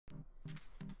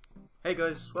Hey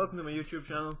guys, welcome to my YouTube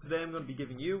channel. Today I'm going to be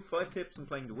giving you 5 tips on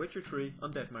playing The Witcher 3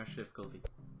 on deathmarch difficulty.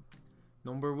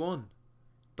 Number 1.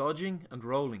 Dodging and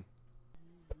rolling.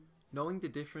 Knowing the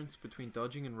difference between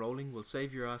dodging and rolling will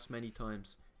save your ass many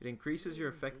times. It increases your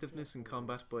effectiveness in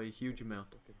combat by a huge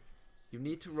amount. You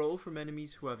need to roll from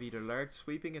enemies who have either large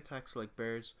sweeping attacks like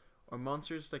bears, or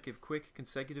monsters that give quick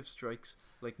consecutive strikes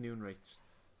like noon wraiths,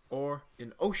 or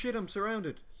in "oh shit I'm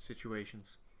surrounded"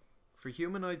 situations. For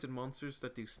humanoids and monsters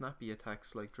that do snappy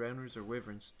attacks like drowners or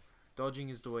wyverns, dodging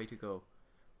is the way to go.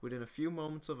 Within a few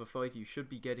moments of a fight you should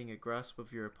be getting a grasp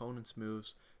of your opponent's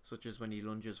moves, such as when he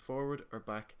lunges forward or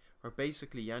back, or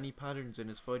basically any patterns in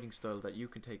his fighting style that you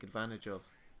can take advantage of.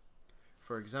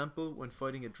 For example, when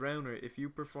fighting a drowner, if you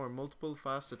perform multiple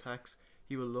fast attacks,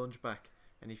 he will lunge back,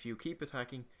 and if you keep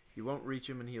attacking, you won't reach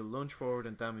him and he'll lunge forward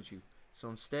and damage you. So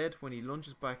instead, when he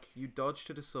lunges back, you dodge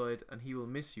to the side and he will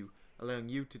miss you, allowing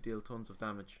you to deal tons of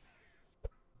damage.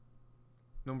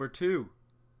 Number 2.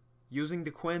 Using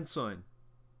the Quen sign.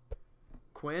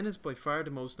 Quen is by far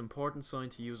the most important sign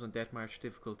to use on deathmarch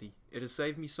difficulty. It has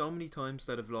saved me so many times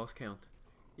that I've lost count.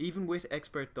 Even with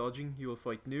expert dodging, you will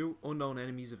fight new, unknown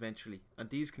enemies eventually, and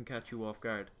these can catch you off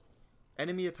guard.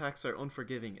 Enemy attacks are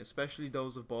unforgiving, especially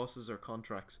those of bosses or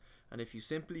contracts, and if you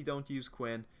simply don't use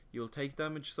Quen, you will take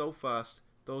damage so fast,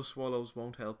 those swallows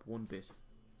won't help one bit.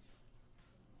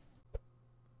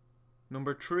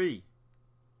 Number 3.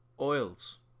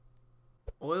 Oils.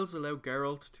 Oils allow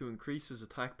Geralt to increase his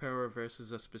attack power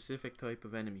versus a specific type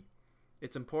of enemy.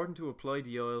 It's important to apply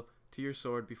the oil to your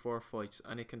sword before fights,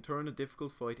 and it can turn a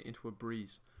difficult fight into a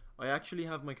breeze. I actually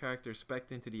have my character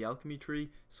specced into the alchemy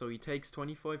tree, so he takes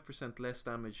 25% less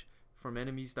damage from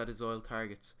enemies that his oil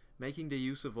targets, making the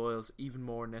use of oils even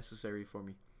more necessary for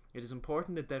me. It is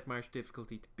important at deathmarch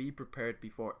difficulty to be prepared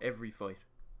before every fight.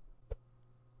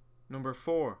 Number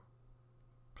 4.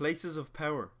 Places of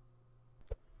Power.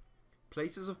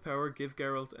 Places of Power give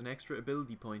Geralt an extra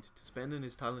ability point to spend in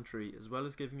his talent tree, as well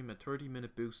as giving him a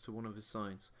 30-minute boost to one of his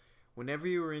signs. Whenever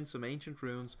you are in some ancient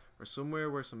ruins or somewhere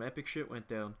where some epic shit went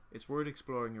down, it's worth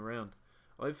exploring around.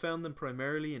 I've found them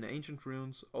primarily in ancient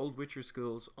ruins, old Witcher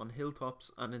schools, on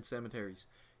hilltops and in cemeteries.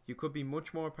 You could be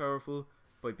much more powerful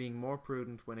by being more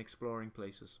prudent when exploring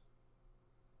places.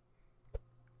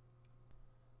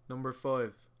 Number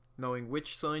 5. Knowing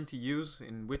which sign to use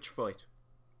in which fight.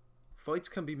 Fights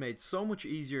can be made so much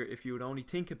easier if you would only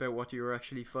think about what you are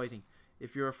actually fighting.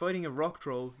 If you are fighting a rock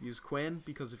troll, use Quen,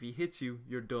 because if he hits you,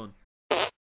 you're done.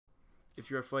 If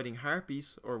you are fighting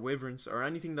harpies or wyverns or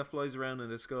anything that flies around in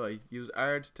the sky, use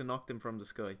Ard to knock them from the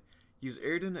sky. Use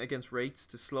Irden against wraiths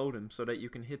to slow them so that you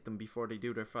can hit them before they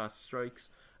do their fast strikes,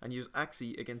 and use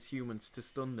Axii against humans to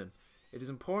stun them. It is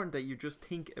important that you just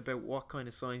think about what kind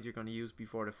of signs you're going to use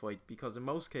before the fight, because in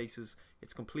most cases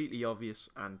it's completely obvious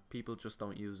and people just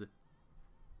don't use it.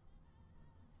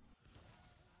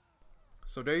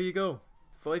 So there you go,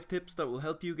 5 tips that will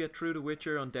help you get through The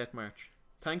Witcher on deathmarch.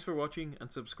 Thanks for watching, and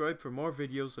subscribe for more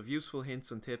videos of useful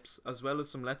hints and tips, as well as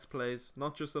some let's plays,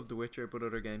 not just of The Witcher but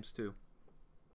other games too.